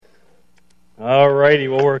All righty.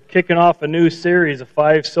 Well, we're kicking off a new series of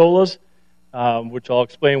 5 solas, which I'll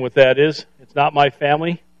explain what that is. It's not my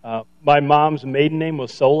family. My mom's maiden name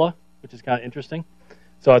was Sola, which is kind of interesting.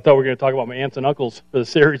 So I thought we were going to talk about my aunts and uncles for the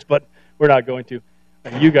series, but we're not going to.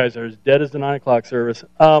 And you guys are as dead as the 9 o'clock service.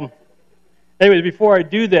 Anyways, before I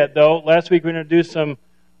do that, though, last week we introduced some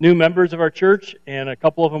new members of our church, and a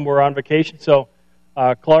couple of them were on vacation. So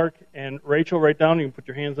Clark and Rachel, right down. You can put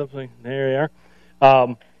your hands up. There you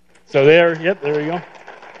are. So there you go.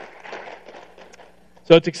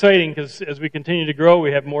 So it's exciting because as we continue to grow,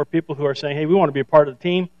 we have more people who are saying, hey, we want to be a part of the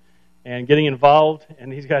team and getting involved. And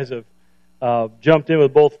these guys have jumped in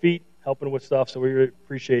with both feet, helping with stuff. So we really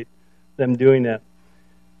appreciate them doing that.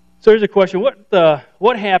 So here's a question.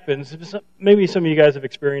 What happens, maybe some of you guys have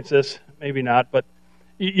experienced this, maybe not, but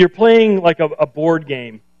you're playing like a board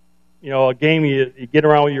game. You know, a game you get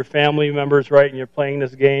around with your family members, right, and you're playing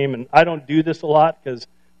this game. And I don't do this a lot because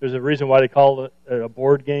there's a reason why they call it a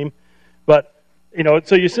board game. But, you know,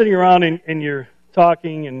 so you're sitting around and you're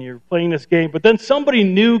talking and you're playing this game, but then somebody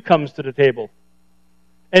new comes to the table.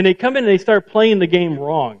 And they come in and they start playing the game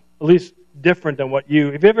wrong, at least different than what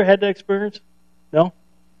you... Have you ever had that experience? No?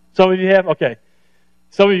 Some of you have? Okay.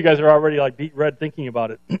 Some of you guys are already like beat red thinking about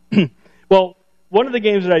it. Well, one of the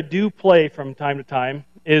games that I do play from time to time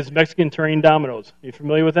is Mexican terrain dominoes. Are you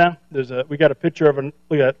familiar with that? We got a picture of look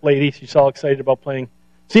at that lady. She's all excited about playing.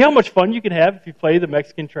 See how much fun you can have if you play the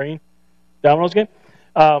Mexican terrain dominoes game?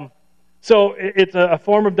 So it's a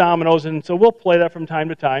form of dominoes, and so we'll play that from time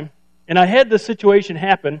to time. And I had this situation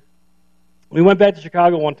happen. We went back to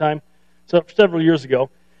Chicago one time, several years ago,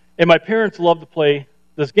 and my parents love to play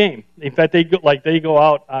this game. In fact, they go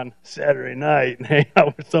out on Saturday night and hang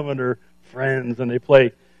out with some of their friends, and they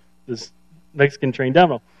play this Mexican terrain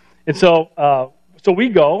domino. And so we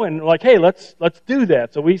go and like, hey, let's do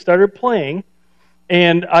that. So we started playing.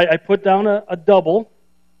 And I put down a double,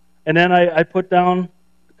 and then I put down,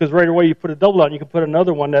 because right away you put a double down, you can put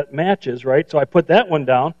another one that matches, right? So I put that one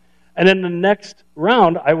down, and then the next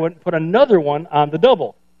round I went and put another one on the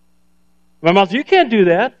double. My mom said, you can't do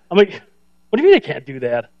that. I'm like, what do you mean I can't do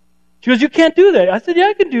that? She goes, you can't do that. I said, yeah,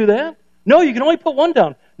 I can do that. No, you can only put one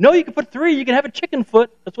down. No, you can put 3. You can have a chicken foot.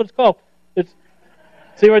 That's what it's called.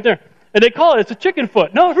 See right there. And they call it's a chicken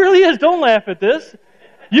foot. No, it really is. Don't laugh at this.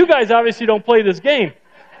 You guys obviously don't play this game.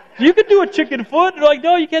 You can do a chicken foot. They're like,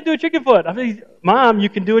 no, you can't do a chicken foot. I mean, Mom, you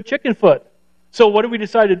can do a chicken foot. So what did we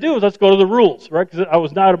decide to do is let's go to the rules, right? Because I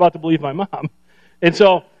was not about to believe my mom. And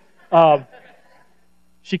so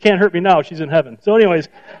she can't hurt me now. She's in heaven. So anyways,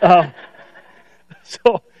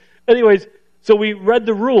 so we read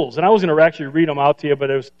the rules. And I was going to actually read them out to you, but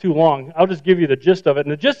it was too long. I'll just give you the gist of it.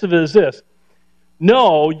 And the gist of it is this.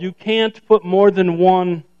 No, you can't put more than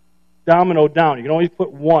one domino down. You can only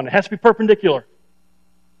put one. It has to be perpendicular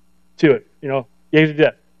to it. You know, you have to do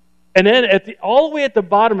that. And then all the way at the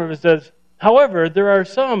bottom of it says, however, there are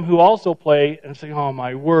some who also play, and say, oh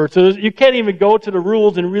my word. So you can't even go to the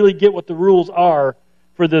rules and really get what the rules are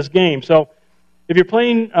for this game. So if you're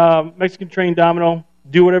playing Mexican terrain domino,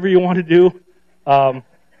 do whatever you want to do.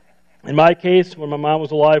 In my case, when my mom was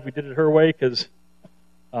alive, we did it her way because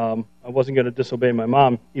I wasn't going to disobey my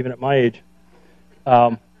mom, even at my age.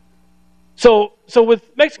 So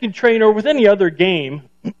with Mexican terrain or with any other game,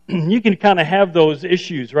 you can kind of have those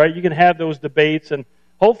issues, right? You can have those debates, and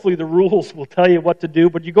hopefully the rules will tell you what to do,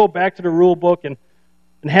 but you go back to the rule book and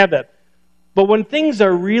have that. But when things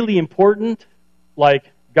are really important, like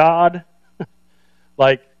God,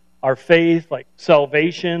 like our faith, like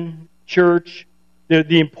salvation, church,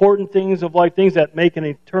 the important things of life, things that make an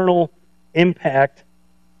eternal impact,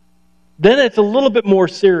 then it's a little bit more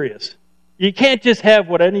serious. You can't just have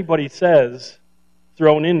what anybody says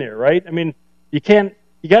thrown in there, right? I mean, you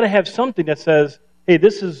got to have something that says, hey,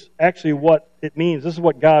 this is actually what it means. This is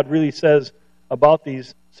what God really says about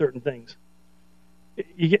these certain things.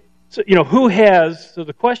 So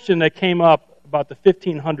the question that came up about the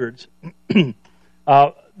 1500s,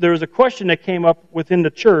 there was a question that came up within the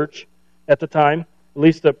church at the time, at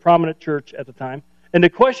least the prominent church at the time, and the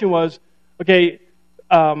question was, okay,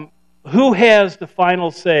 who has the final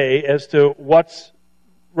say as to what's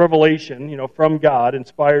revelation, from God,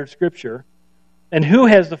 inspired Scripture, and who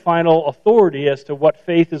has the final authority as to what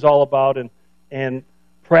faith is all about and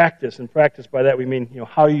practice? And practice by that we mean,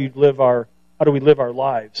 how do we live our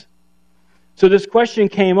lives? So this question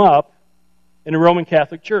came up in the Roman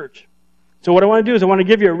Catholic Church. So what I want to do is I want to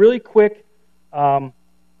give you a really quick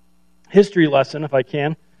history lesson, if I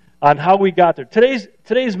can, on how we got there.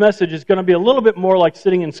 Today's message is going to be a little bit more like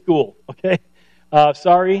sitting in school, okay?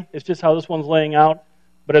 Sorry, it's just how this one's laying out.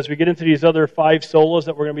 But as we get into these other 5 solas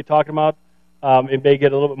that we're going to be talking about, It may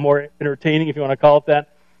get a little bit more entertaining, if you want to call it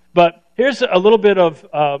that. But here's a little bit of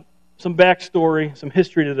some backstory, some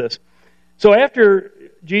history to this. So after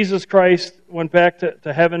Jesus Christ went back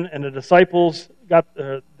to heaven, and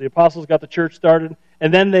the apostles got the church started,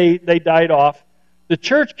 and then they died off, the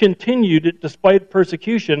church continued, despite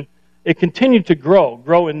persecution, it continued to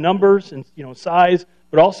grow in numbers and size,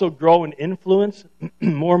 but also grow in influence.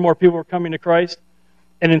 More and more people were coming to Christ.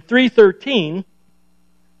 And in 313,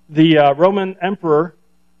 the Roman Emperor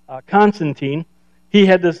Constantine, he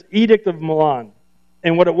had this Edict of Milan.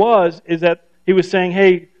 And what it was is that he was saying,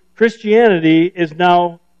 hey, Christianity is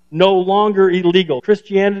now no longer illegal.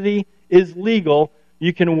 Christianity is legal.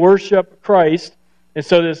 You can worship Christ. And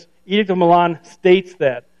so this Edict of Milan states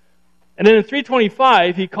that. And then in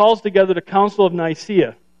 325, he calls together the Council of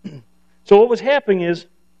Nicaea. So what was happening is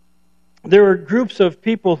there were groups of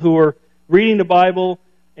people who were reading the Bible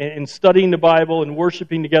and studying the Bible and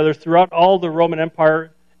worshiping together throughout all the Roman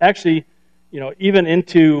Empire. Actually, even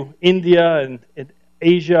into India and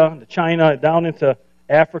Asia, to China, down into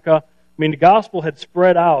Africa. I mean, the gospel had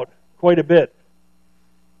spread out quite a bit.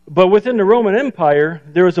 But within the Roman Empire,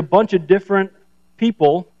 there was a bunch of different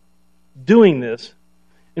people doing this.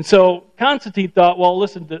 And so Constantine thought, well,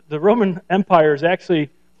 listen, the Roman Empire is actually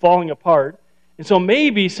falling apart. And so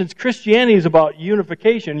maybe since Christianity is about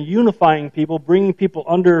unification, unifying people, bringing people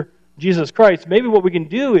under Jesus Christ, maybe what we can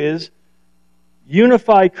do is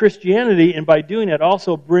unify Christianity, and by doing that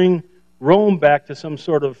also bring Rome back to some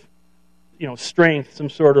sort of strength, some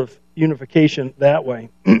sort of unification that way.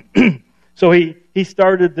 So he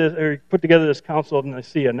started this, or he put together this Council of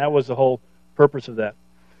Nicaea, and that was the whole purpose of that.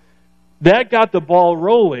 That got the ball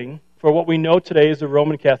rolling for what we know today as the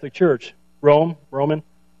Roman Catholic Church. Roman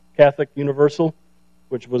Catholic Universal,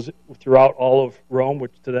 which was throughout all of Rome,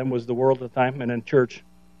 which to them was the world at the time, and then church.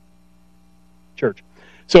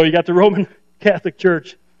 So you got the Roman Catholic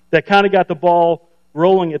Church that kind of got the ball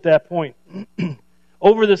rolling at that point.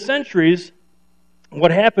 Over the centuries,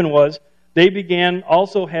 what happened was they began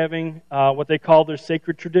also having what they called their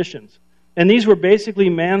sacred traditions. And these were basically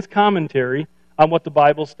man's commentary on what the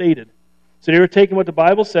Bible stated. So they were taking what the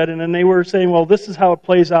Bible said, and then they were saying, well, this is how it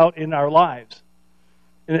plays out in our lives.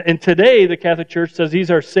 And today, the Catholic Church says these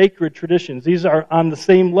are sacred traditions. These are on the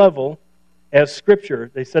same level as Scripture.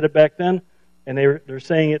 They said it back then, and they're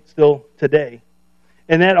saying it still today.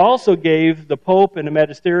 And that also gave the Pope and the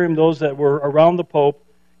Magisterium, those that were around the Pope,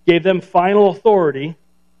 gave them final authority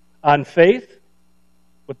on faith,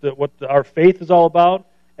 what our faith is all about,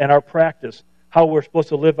 and our practice, how we're supposed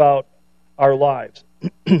to live out our lives.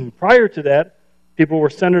 Prior to that, people were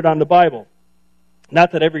centered on the Bible.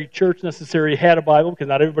 Not that every church necessarily had a Bible, because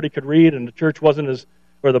not everybody could read, and the church wasn't as,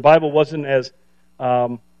 or the Bible wasn't as,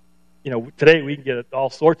 today we can get all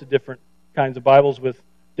sorts of different kinds of Bibles with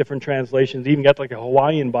different translations. You even got like a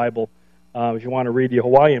Hawaiian Bible, if you want to read the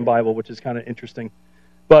Hawaiian Bible, which is kind of interesting.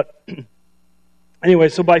 But anyway,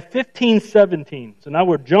 so by 1517, so now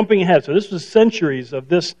we're jumping ahead. So this was centuries of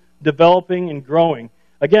this developing and growing.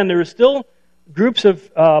 Again, there were still groups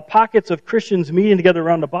of pockets of Christians meeting together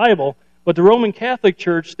around the Bible, but the Roman Catholic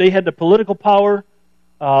Church, they had the political power,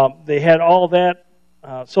 they had all that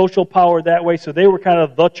social power that way, so they were kind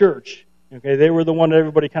of the church. Okay, they were the one that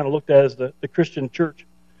everybody kind of looked at as the Christian church.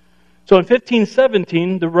 So in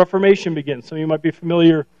 1517, the Reformation begins. Some of you might be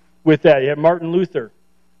familiar with that. You have Martin Luther.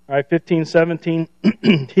 All right,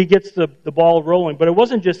 1517, he gets the ball rolling. But it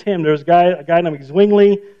wasn't just him. There was a guy named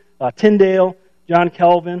Zwingli, Tyndale, John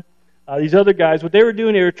Calvin, these other guys. What they were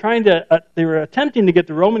doing, they were attempting to get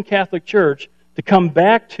the Roman Catholic Church to come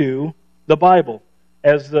back to the Bible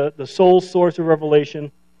as the sole source of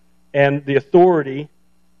revelation and the authority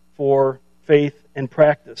for faith and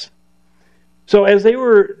practice. So as they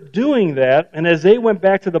were doing that, and as they went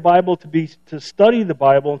back to the Bible to study the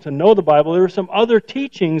Bible and to know the Bible, there were some other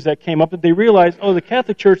teachings that came up that they realized, oh, the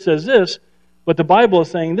Catholic Church says this, but the Bible is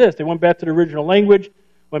saying this. They went back to the original language,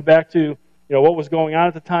 went back to what was going on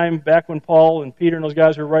at the time, back when Paul and Peter and those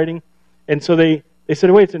guys were writing. And so they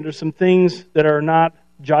said, wait, there's some things that are not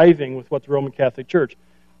jiving with what the Roman Catholic Church.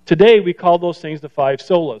 Today we call those things the five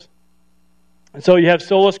solas. And so you have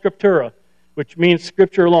sola scriptura, which means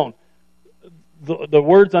Scripture alone. The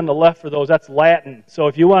words on the left for those, that's Latin. So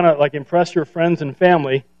if you want to impress your friends and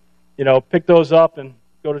family, pick those up and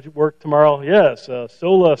go to work tomorrow. Yes,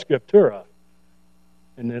 sola scriptura.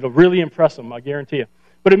 And it'll really impress them, I guarantee you.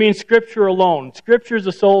 But it means Scripture alone. Scripture is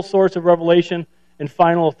the sole source of revelation and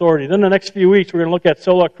final authority. Then the next few weeks, we're going to look at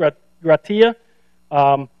sola gratia,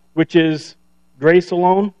 which is grace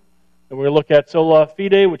alone. And we're going to look at sola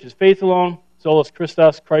fide, which is faith alone. Solus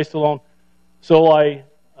Christus, Christ alone. Soli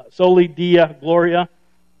Deo Gloria,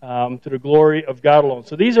 to the glory of God alone.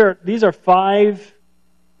 So these are 5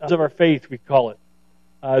 of our faith, we call it.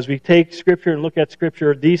 As we take Scripture and look at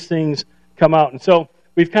Scripture, these things come out. And so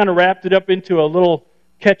we've kind of wrapped it up into a little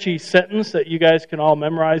catchy sentence that you guys can all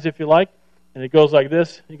memorize if you like. And it goes like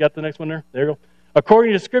this. You got the next one there? There you go.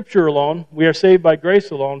 According to Scripture alone, we are saved by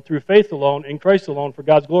grace alone, through faith alone, in Christ alone, for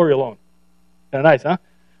God's glory alone. Kind of nice, huh?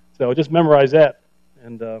 So just memorize that,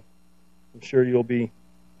 and I'm sure you'll be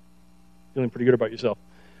feeling pretty good about yourself.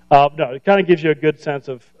 No, it kind of gives you a good sense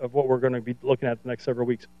of what we're going to be looking at the next several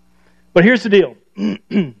weeks. But here's the deal.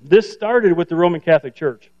 This started with the Roman Catholic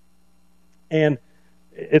Church. And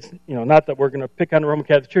it's, not that we're going to pick on the Roman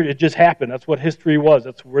Catholic Church. It just happened. That's what history was.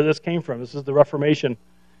 That's where this came from. This is the Reformation.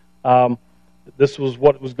 This was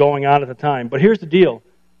what was going on at the time. But here's the deal.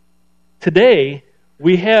 Today,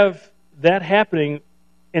 we have that happening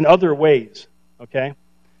in other ways. Okay?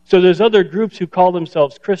 So there's other groups who call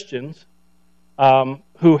themselves Christians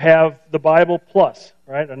who have the Bible plus,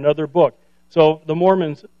 right? Another book. So the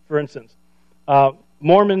Mormons, for instance.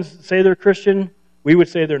 Mormons say they're Christian. We would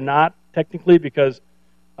say they're not, technically, because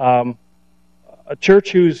a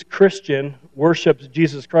church who's Christian worships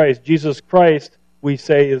Jesus Christ. Jesus Christ, we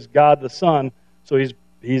say, is God the Son, so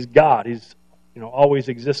he's God. He's always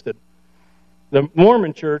existed. The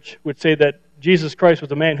Mormon church would say that Jesus Christ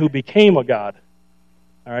was a man who became a God.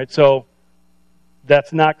 All right, so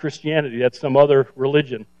that's not Christianity. That's some other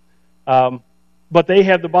religion. But they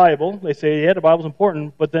have the Bible. They say, yeah, the Bible's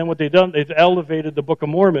important. But then what they've done, they've elevated the Book of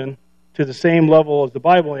Mormon to the same level as the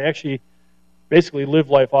Bible. And they actually basically live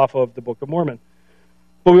life off of the Book of Mormon.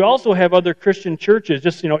 But we also have other Christian churches,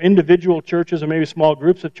 just individual churches or maybe small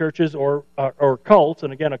groups of churches or cults.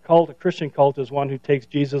 And again, a Christian cult is one who takes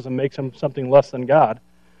Jesus and makes him something less than God.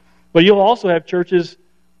 But you'll also have churches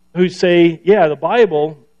who say, yeah, the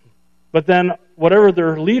Bible, but then whatever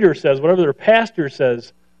their leader says, whatever their pastor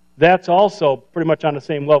says, that's also pretty much on the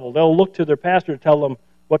same level. They'll look to their pastor to tell them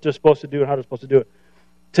what they're supposed to do and how they're supposed to do it.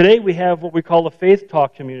 Today we have what we call the Faith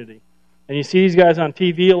Talk community. And you see these guys on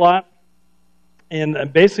TV a lot.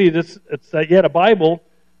 And basically, it's the Bible,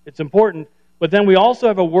 it's important. But then we also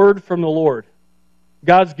have a word from the Lord.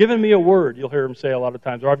 God's given me a word, you'll hear them say a lot of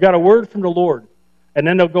times. Or I've got a word from the Lord. And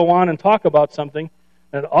then they'll go on and talk about something.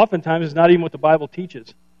 And oftentimes it's not even what the Bible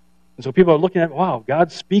teaches. And so people are looking at, wow,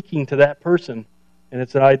 God's speaking to that person. And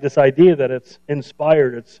it's this idea that it's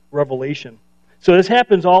inspired, it's revelation. So this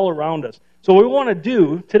happens all around us. So what we want to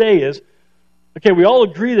do today is, okay, we all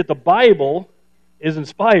agree that the Bible is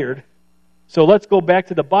inspired. So let's go back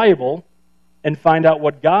to the Bible and find out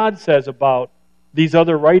what God says about these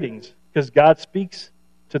other writings. Because God speaks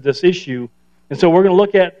to this issue. And so we're going to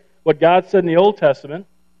look at what God said in the Old Testament.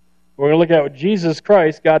 We're going to look at what Jesus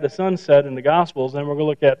Christ, God the Son, said in the Gospels. And we're going to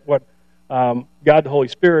look at what God the Holy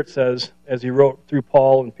Spirit says as He wrote through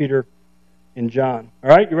Paul and Peter and John. All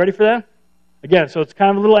right, you ready for that? Again, so it's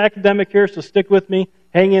kind of a little academic here, so stick with me.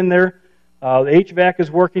 Hang in there. The HVAC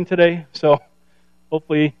is working today, so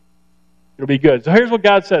hopefully it'll be good. So here's what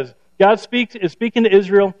God says. God is speaking to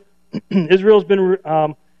Israel. Israel's been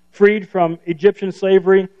freed from Egyptian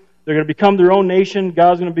slavery. They're going to become their own nation.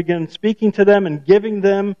 God's going to begin speaking to them and giving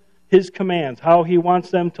them His commands, how He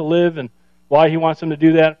wants them to live and why He wants them to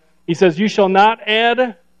do that. He says, "You shall not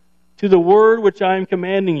add to the word which I am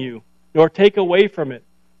commanding you, nor take away from it,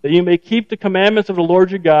 that you may keep the commandments of the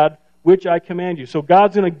Lord your God, which I command you." So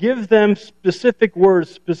God's going to give them specific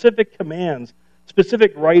words, specific commands,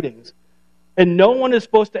 specific writings. And no one is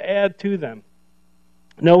supposed to add to them.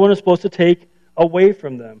 No one is supposed to take away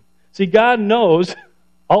from them. See, God knows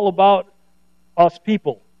all about us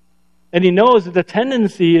people. And He knows that the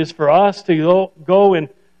tendency is for us to go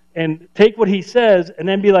and take what He says and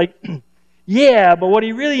then be like, yeah, but what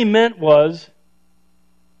He really meant was,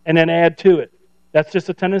 and then add to it. That's just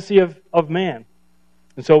a tendency of man.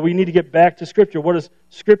 And so we need to get back to Scripture. What does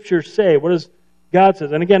Scripture say? What does God say?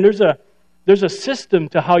 And again, there's a system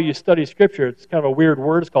to how you study Scripture. It's kind of a weird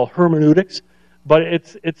word. It's called hermeneutics. But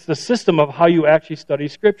it's the system of how you actually study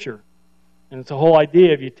Scripture. And it's the whole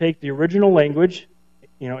idea of you take the original language,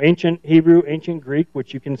 ancient Hebrew, ancient Greek,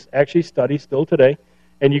 which you can actually study still today,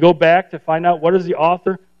 and you go back to find out what was the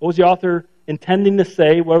author intending to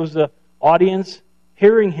say, what was the audience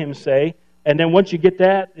hearing him say, and then once you get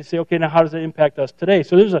that, you say, okay, now how does it impact us today?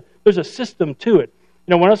 So there's a system to it.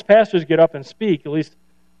 When us pastors get up and speak, at least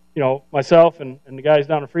myself and the guys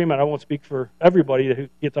down in Fremont, I won't speak for everybody who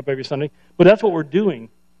gets up every Sunday, but that's what we're doing.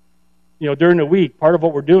 During the week, part of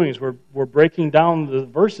what we're doing is we're breaking down the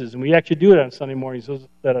verses, and we actually do it on Sunday mornings. Those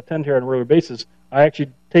that attend here on a regular basis, I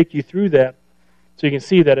actually take you through that so you can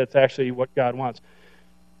see that it's actually what God wants.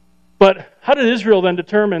 But how did Israel then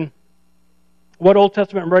determine what Old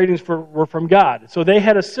Testament writings were from God. So they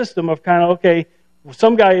had a system of kind of, okay,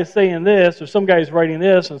 some guy is saying this, or some guy is writing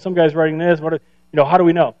this, and some guy is writing this. How do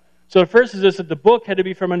we know? So the first is this, that the book had to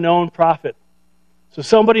be from a known prophet. So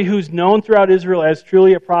somebody who's known throughout Israel as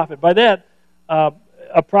truly a prophet. By that,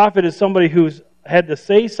 a prophet is somebody who's had to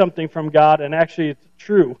say something from God, and actually it's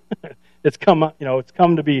true. it's come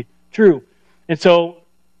to be true. And so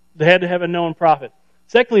they had to have a known prophet.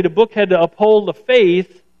 Secondly, the book had to uphold the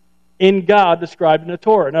faith in God described in the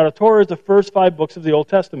Torah. Now, the Torah is the first 5 books of the Old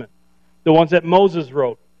Testament, the ones that Moses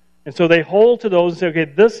wrote. And so they hold to those and say, okay,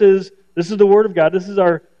 this is the Word of God. This is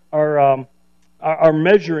our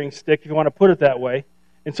measuring stick, if you want to put it that way.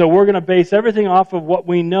 And so we're going to base everything off of what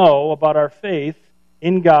we know about our faith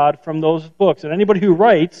in God from those books. And anybody who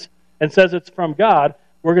writes and says it's from God,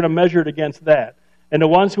 we're going to measure it against that. And the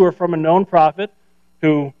ones who are from a known prophet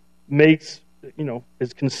who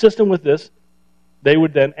is consistent with this, they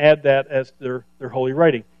would then add that as their holy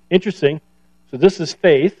writing. Interesting. So this is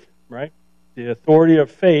faith, right? The authority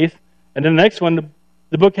of faith. And then the next one,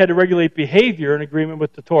 the book had to regulate behavior in agreement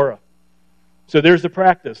with the Torah. So there's the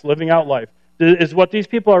practice, living out life. Is what these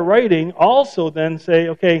people are writing also then say,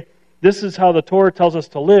 okay, this is how the Torah tells us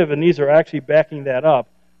to live, and these are actually backing that up.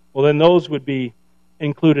 Well, then those would be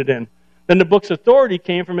included in. Then the book's authority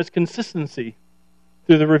came from its consistency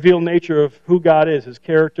through the revealed nature of who God is, His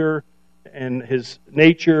character and His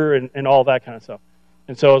nature and all that kind of stuff.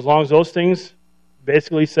 And so as long as those things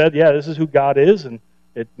basically said, yeah, this is who God is, and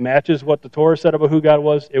it matches what the Torah said about who God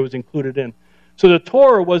was, it was included in. So the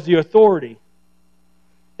Torah was the authority.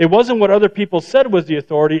 It wasn't what other people said was the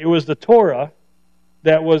authority. It was the Torah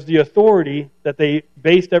that was the authority that they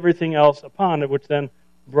based everything else upon, which then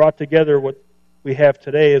brought together what we have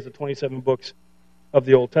today as the 27 books of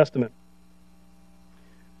the Old Testament.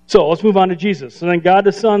 So let's move on to Jesus. So then God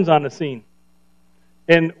the Son's on the scene.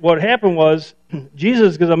 And what happened was,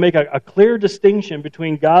 Jesus is going to make a clear distinction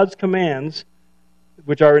between God's commands,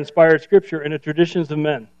 which are inspired Scripture, and the traditions of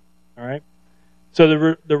men. All right? So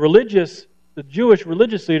the Jewish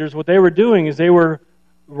religious leaders, what they were doing is they were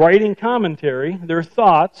writing commentary, their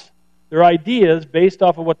thoughts, their ideas based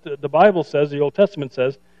off of what the Bible says, the Old Testament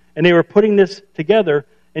says, and they were putting this together,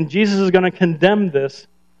 and Jesus is going to condemn this,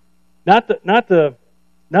 not the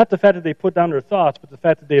fact that they put down their thoughts, but the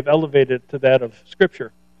fact that they've elevated to that of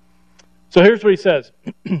Scripture. So here's what he says.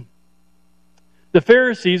 The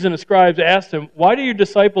Pharisees and the scribes asked him, "Why do your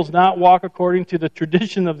disciples not walk according to the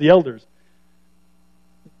tradition of the elders?"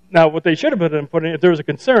 Now, what they should have been putting, if there was a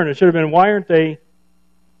concern, it should have been, why aren't they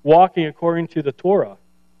walking according to the Torah,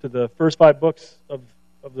 to the first 5 books of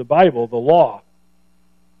the Bible, the law,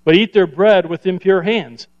 but eat their bread with impure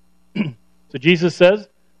hands? So Jesus says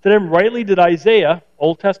to them, rightly did Isaiah,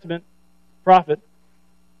 Old Testament prophet,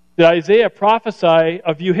 did Isaiah prophesy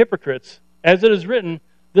of you hypocrites, as it is written,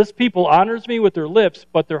 this people honors me with their lips,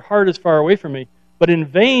 but their heart is far away from me. But in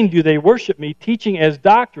vain do they worship me, teaching as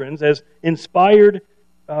doctrines, as inspired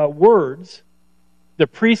words, the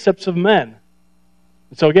precepts of men.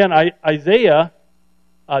 And so again, Isaiah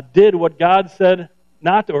did what God said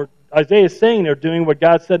not to, or Isaiah is saying they're doing what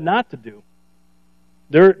God said not to do.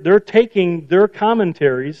 They're taking their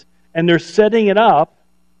commentaries and they're setting it up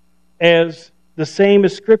as the same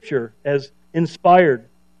as Scripture, as inspired.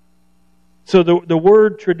 So the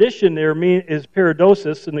word tradition there is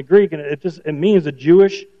paradosis in the Greek, and it means a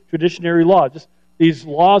Jewish traditionary law, just these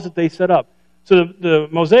laws that they set up. So the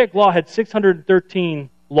Mosaic Law had 613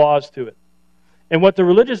 laws to it. And what the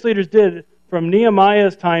religious leaders did from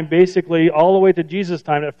Nehemiah's time basically all the way to Jesus'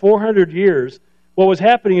 time, at 400 years, what was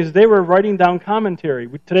happening is they were writing down commentary.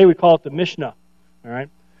 Today we call it the Mishnah. All right.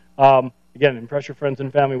 Again, impress your friends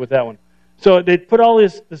and family with that one. So they put all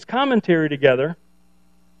this commentary together,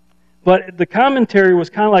 but the commentary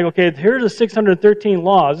was kind of like, okay, here's the 613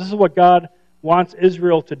 laws. This is what God wants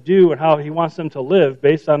Israel to do and how He wants them to live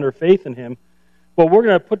based on their faith in Him. But we're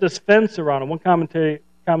going to put this fence around it. One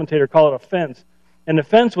commentator called it a fence. And the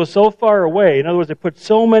fence was so far away. In other words, they put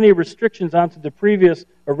so many restrictions onto the previous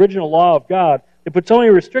original law of God. They put so many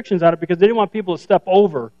restrictions on it because they didn't want people to step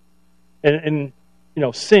over and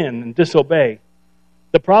sin and disobey.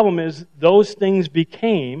 The problem is those things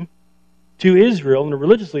became, to Israel and the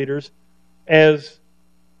religious leaders, as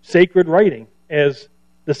sacred writing, as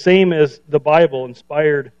the same as the Bible,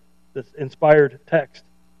 the inspired text.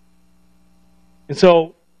 And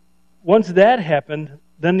so, once that happened,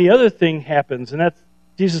 then the other thing happens, and that's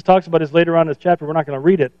Jesus talks about this later on in this chapter. We're not going to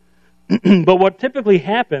read it. But what typically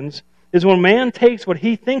happens is when man takes what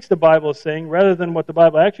he thinks the Bible is saying rather than what the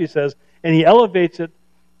Bible actually says, and he elevates it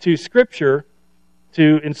to Scripture,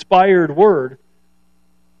 to inspired word,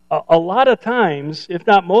 a lot of times, if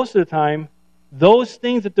not most of the time, those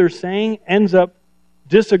things that they're saying ends up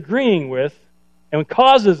disagreeing with and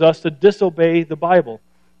causes us to disobey the Bible.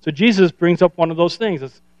 So Jesus brings up one of those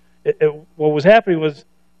things. What was happening was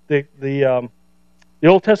the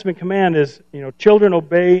Old Testament command is, children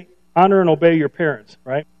honor and obey your parents,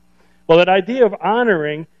 right? Well, that idea of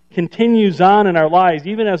honoring continues on in our lives,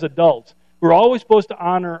 even as adults. We're always supposed to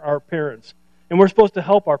honor our parents, and we're supposed to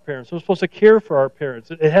help our parents. We're supposed to care for our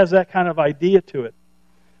parents. It has that kind of idea to it.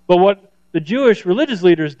 But what the Jewish religious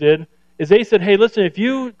leaders did is they said, hey, listen, if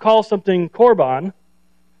you call something korban,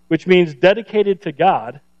 which means dedicated to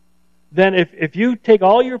God, then if you take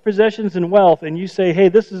all your possessions and wealth and you say, hey,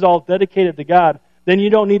 this is all dedicated to God, then you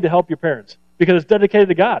don't need to help your parents because it's dedicated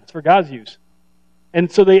to God. It's for God's use.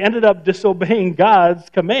 And so they ended up disobeying God's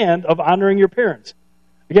command of honoring your parents.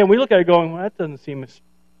 Again, we look at it going, well, that doesn't seem to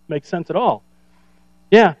make sense at all.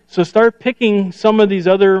 Yeah, so start picking some of these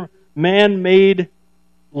other man-made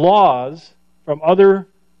laws from other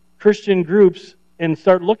Christian groups and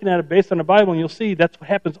start looking at it based on the Bible, and you'll see that's what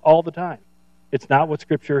happens all the time. It's not what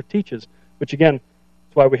Scripture teaches, which again,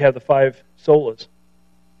 that's why we have the 5 solas.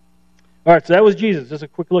 All right, so that was Jesus. Just a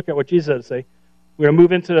quick look at what Jesus had to say. We're going to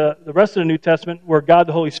move into the rest of the New Testament where God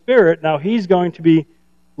the Holy Spirit, now He's going to be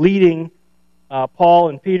leading Paul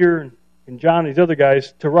and Peter and John and these other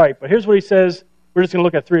guys to write. But here's what He says. We're just going to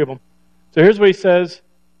look at 3 of them. So here's what He says.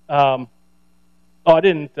 Did I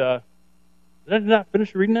not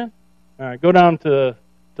finish reading that? All right, go down to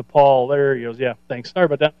Paul. There he goes. Yeah, thanks. Sorry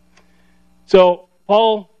about that. So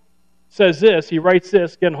Paul says this. He writes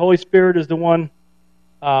this. Again, Holy Spirit is the one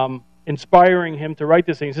inspiring him to write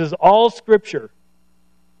this thing. He says, all Scripture.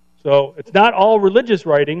 So it's not all religious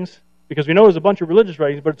writings, because we know there's a bunch of religious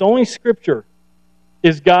writings, but it's only Scripture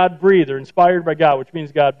is God-breathed or inspired by God, which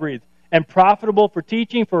means God-breathed, and profitable for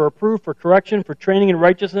teaching, for reproof, for correction, for training in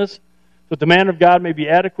righteousness, so that the man of God may be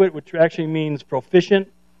adequate, which actually means proficient,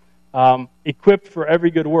 equipped for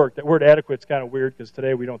every good work. That word adequate is kind of weird because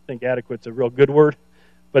today we don't think adequate is a real good word,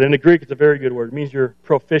 but in the Greek it's a very good word. It means you're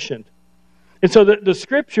proficient. And so the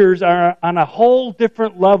Scriptures are on a whole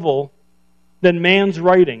different level than man's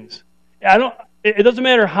writings. It doesn't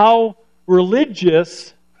matter how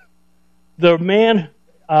religious the man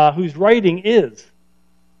who's writing is.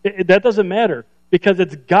 That doesn't matter because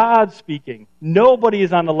it's God speaking. Nobody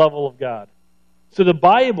is on the level of God. So the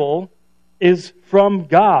Bible is from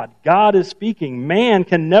God. God is speaking. Man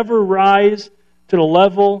can never rise to the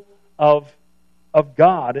level of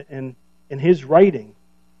God in His writing.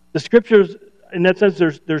 The Scriptures, in that sense,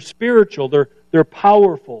 they're spiritual. They're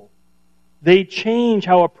powerful. They change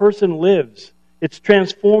how a person lives. It's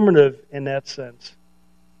transformative in that sense.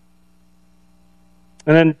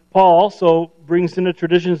 And then Paul also brings in the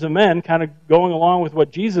traditions of men, kind of going along with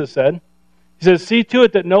what Jesus said. He says, see to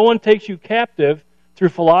it that no one takes you captive through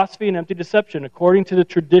philosophy and empty deception, according to the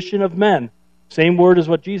tradition of men. Same word as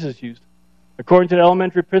what Jesus used. According to the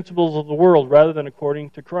elementary principles of the world, rather than according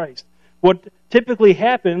to Christ. What typically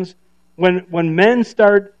happens when men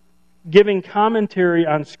start giving commentary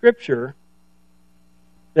on Scripture,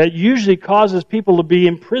 that usually causes people to be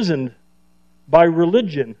imprisoned by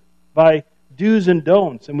religion, by do's and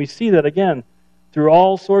don'ts. And we see that again through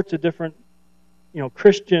all sorts of different,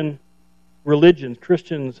 Christian religions,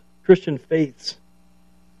 Christian faiths.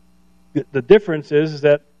 The difference is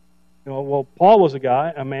that, Paul was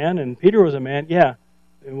a man, and Peter was a man. Yeah,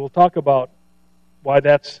 and we'll talk about why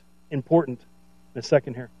that's important in a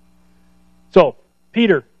second here. So,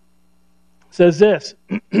 Peter says this,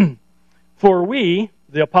 for we,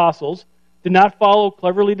 the apostles, did not follow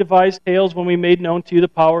cleverly devised tales when we made known to you the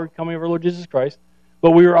power and coming of our Lord Jesus Christ,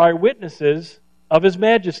 but we were eyewitnesses of His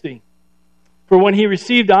majesty. For when He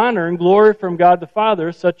received honor and glory from God the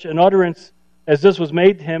Father, such an utterance as this was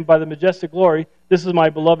made to Him by the majestic glory, this is my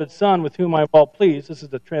beloved Son, with whom I am well pleased. This is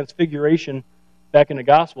the transfiguration back in the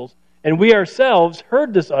Gospels. And we ourselves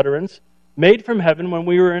heard this utterance made from heaven when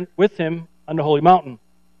we were with Him on the holy mountain.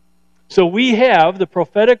 So we have the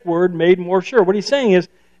prophetic word made more sure. What he's saying is,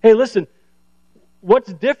 hey, listen,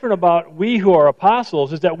 what's different about we who are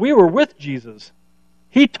apostles is that we were with Jesus.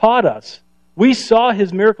 He taught us. We saw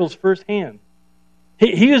His miracles firsthand.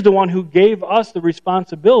 He is the one who gave us the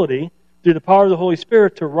responsibility through the power of the Holy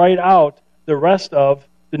Spirit to write out the rest of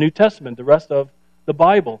the New Testament, the rest of the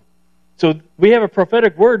Bible. So we have a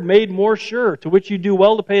prophetic word made more sure, to which you do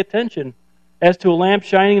well to pay attention, as to a lamp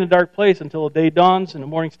shining in a dark place until the day dawns and the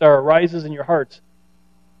morning star arises in your hearts.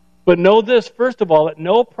 But know this, first of all, that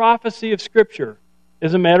no prophecy of Scripture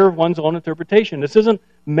is a matter of one's own interpretation. This isn't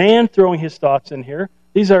man throwing his thoughts in here.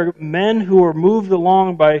 These are men who are moved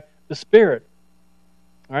along by the Spirit.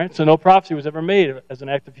 All right? So no prophecy was ever made as an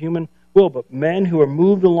act of human will, but men who are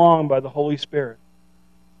moved along by the Holy Spirit.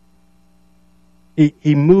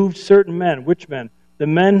 He moved certain men. Which men? The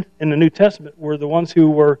men in the New Testament were the ones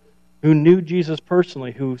who knew Jesus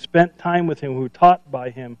personally, who spent time with him, who taught by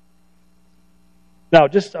him. Now,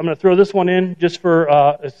 I'm going to throw this one in just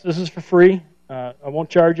for, this is for free. I won't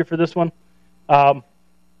charge you for this one.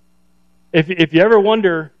 If you ever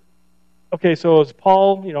wonder, okay, so is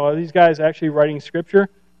Paul, are these guys actually writing Scripture?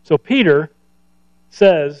 So Peter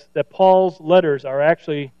says that Paul's letters are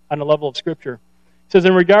actually on the level of Scripture. He says,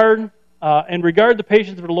 in regard the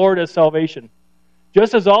patience of the Lord as salvation,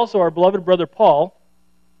 just as also our beloved brother Paul,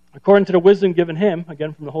 according to the wisdom given him,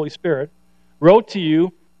 again from the Holy Spirit, wrote to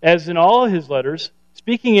you, as in all his letters,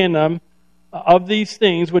 speaking in them of these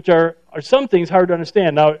things, which are some things hard to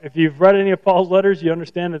understand. Now, if you've read any of Paul's letters, you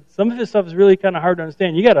understand that some of his stuff is really kind of hard to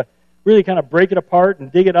understand. You got to really kind of break it apart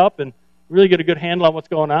and dig it up and really get a good handle on what's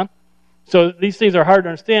going on. So these things are hard to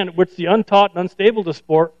understand, which the untaught and unstable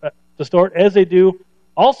distort, as they do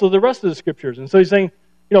also the rest of the Scriptures. And so he's saying,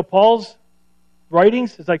 Paul's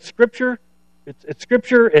writings is like Scripture. It's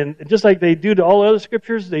Scripture, and just like they do to all other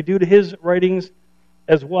Scriptures, they do to his writings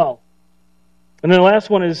as well. And then the last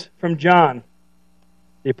one is from John,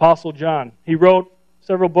 the Apostle John. He wrote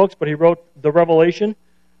several books, but he wrote the Revelation.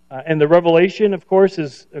 And the Revelation, of course,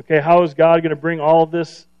 is, okay, how is God going to bring all of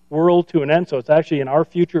this world to an end? So it's actually in our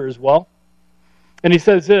future as well. And he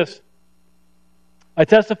says this, I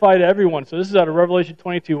testify to everyone. So this is out of Revelation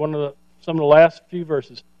 22, some of the last few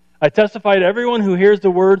verses. I testify to everyone who hears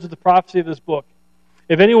the words of the prophecy of this book.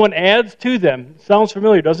 If anyone adds to them, sounds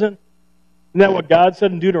familiar, doesn't it? Isn't that what God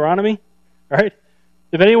said in Deuteronomy? Right?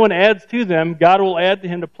 If anyone adds to them, God will add to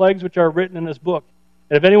him the plagues which are written in this book.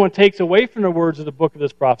 And if anyone takes away from the words of the book of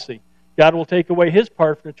this prophecy, God will take away his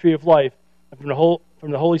part from the tree of life and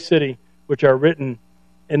from the holy city which are written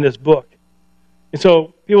in this book. And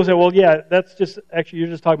so people say, well, yeah, that's just, actually, you're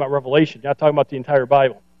just talking about Revelation. You're not talking about the entire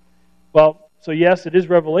Bible. Well, so yes, it is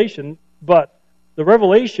Revelation, but the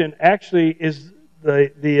Revelation actually is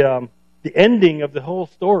the ending of the whole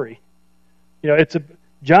story.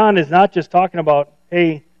 John is not just talking about,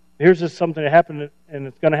 hey, here's just something that happened and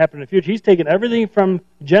it's going to happen in the future. He's taken everything from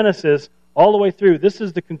Genesis all the way through. This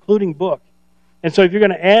is the concluding book. And so if you're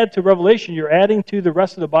going to add to Revelation, you're adding to the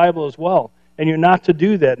rest of the Bible as well. And you're not to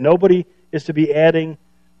do that. Nobody is to be adding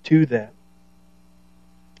to that.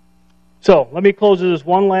 So let me close with this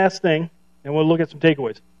one last thing, and we'll look at some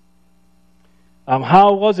takeaways.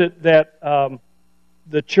 How was it that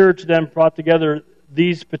the church then brought together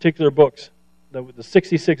these particular books? The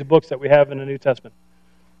 66 books that we have in the New Testament.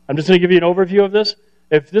 I'm just going to give you an overview of this.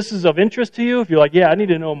 If this is of interest to you, if you're like, yeah, I need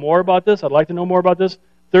to know more about this, I'd like to know more about this,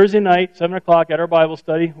 Thursday night, 7 o'clock at our Bible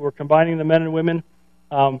study, we're combining the men and women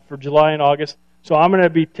for July and August. So I'm going to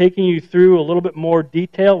be taking you through a little bit more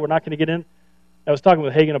detail. We're not going to get in. I was talking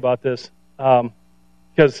with Hagen about this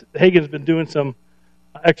because Hagen's been doing some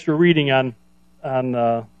extra reading on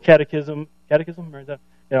catechism, right?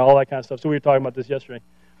 All that kind of stuff. So we were talking about this yesterday.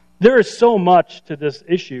 There is so much to this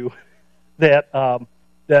issue that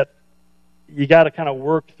you got to kind of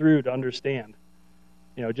work through to understand.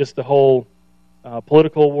 Just the whole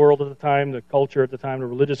political world at the time, the culture at the time, the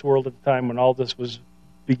religious world at the time when all this was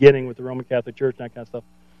beginning with the Roman Catholic Church and that kind of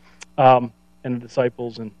stuff, and the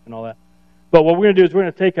disciples and all that. But what we're going to do is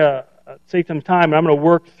we're going to take some time, and I'm going to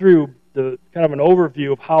work through the kind of an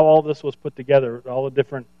overview of how all this was put together, all the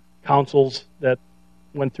different councils that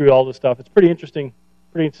went through all this stuff. It's pretty interesting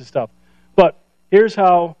stuff. But here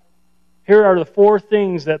are the 4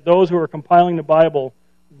 things that those who are compiling the Bible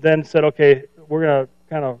then said, okay, we're going to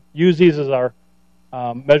kind of use these as our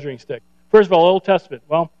measuring stick. First of all, Old Testament.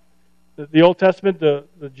 Well, the Old Testament, the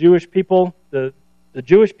Jewish people, the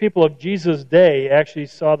Jewish people of Jesus' day actually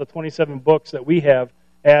saw the 27 books that we have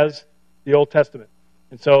as the Old Testament.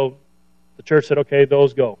 And so the church said, okay,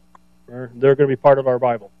 those go. They're going to be part of our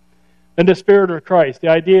Bible. And the Spirit of Christ. The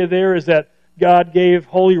idea there is that God gave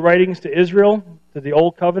holy writings to Israel, to the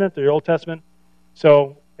Old Covenant, to the Old Testament.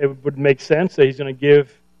 So it would make sense that he's going to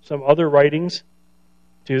give some other writings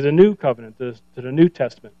to the New Covenant, to the New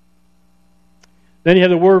Testament. Then you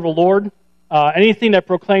have the Word of the Lord. Anything that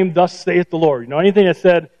proclaimed, thus saith the Lord. Anything that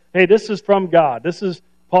said, hey, this is from God.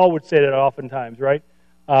 Paul would say that oftentimes, right?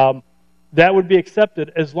 That would be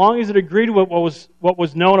accepted as long as it agreed with what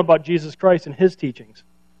was known about Jesus Christ and his teachings.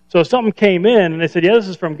 So if something came in and they said, yeah, this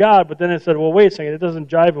is from God, but then they said, well, wait a second, it doesn't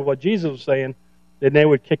jive with what Jesus was saying, then they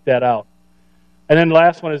would kick that out. And then the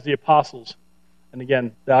last one is the apostles. And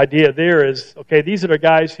again, the idea there is, okay, these are the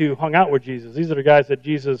guys who hung out with Jesus. These are the guys that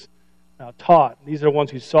Jesus taught. These are the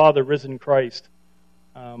ones who saw the risen Christ.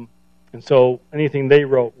 And so anything they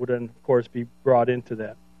wrote would then, of course, be brought into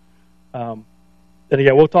that. And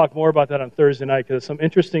again, we'll talk more about that on Thursday night because it's some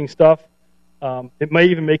interesting stuff. It may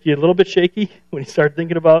even make you a little bit shaky when you start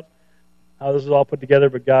thinking about how this is all put together,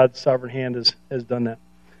 but God's sovereign hand has done that.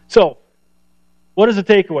 So, what is the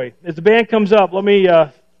takeaway? As the band comes up, let me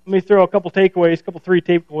throw a couple three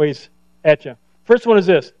takeaways at you. First one is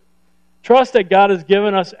this. Trust that God has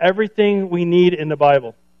given us everything we need in the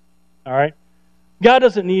Bible. All right? God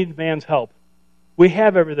doesn't need man's help. We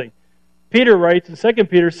have everything. Peter writes in 2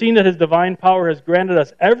 Peter, seeing that his divine power has granted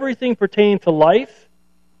us everything pertaining to life.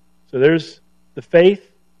 So there's the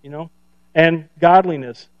faith, and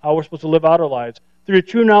godliness, how we're supposed to live out our lives, through the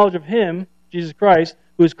true knowledge of Him, Jesus Christ,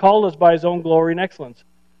 who has called us by His own glory and excellence.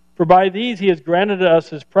 For by these He has granted us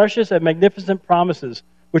His precious and magnificent promises,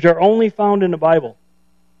 which are only found in the Bible.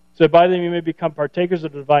 So by them you may become partakers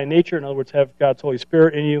of the divine nature, in other words, have God's Holy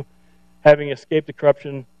Spirit in you, having escaped the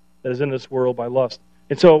corruption that is in this world by lust.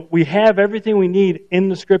 And so we have everything we need in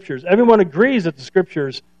the Scriptures. Everyone agrees that the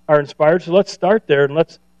Scriptures are inspired, so let's start there and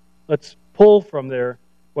let's pull from there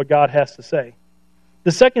what God has to say.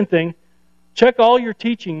 The second thing, check all your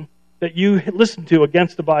teaching that you listen to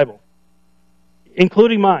against the Bible,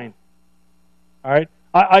 including mine. All right?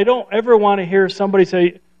 I don't ever want to hear somebody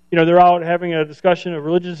say, they're out having a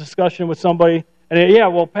religious discussion with somebody,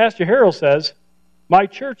 and Pastor Harrell says, my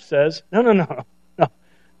church says, no.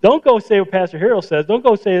 Don't go say what Pastor Harrell says. Don't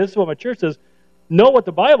go say this is what my church says. Know what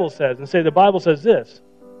the Bible says and say the Bible says this.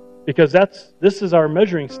 Because this is our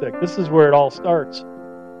measuring stick. This is where it all starts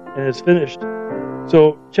and is finished.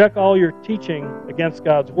 So check all your teaching against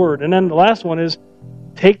God's Word. And then the last one is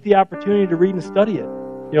take the opportunity to read and study it.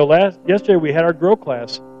 Yesterday we had our Grow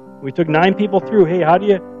class. We took 9 people through. Hey,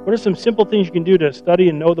 what are some simple things you can do to study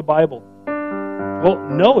and know the Bible? Well,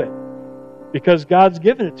 know it. Because God's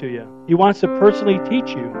given it to you. He wants to personally teach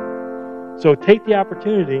you. So take the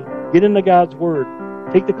opportunity, get into God's Word,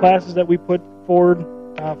 take the classes that we put forward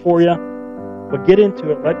for you, but get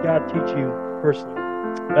into it. Let God teach you personally.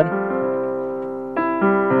 Ben?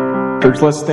 Church, let's stand.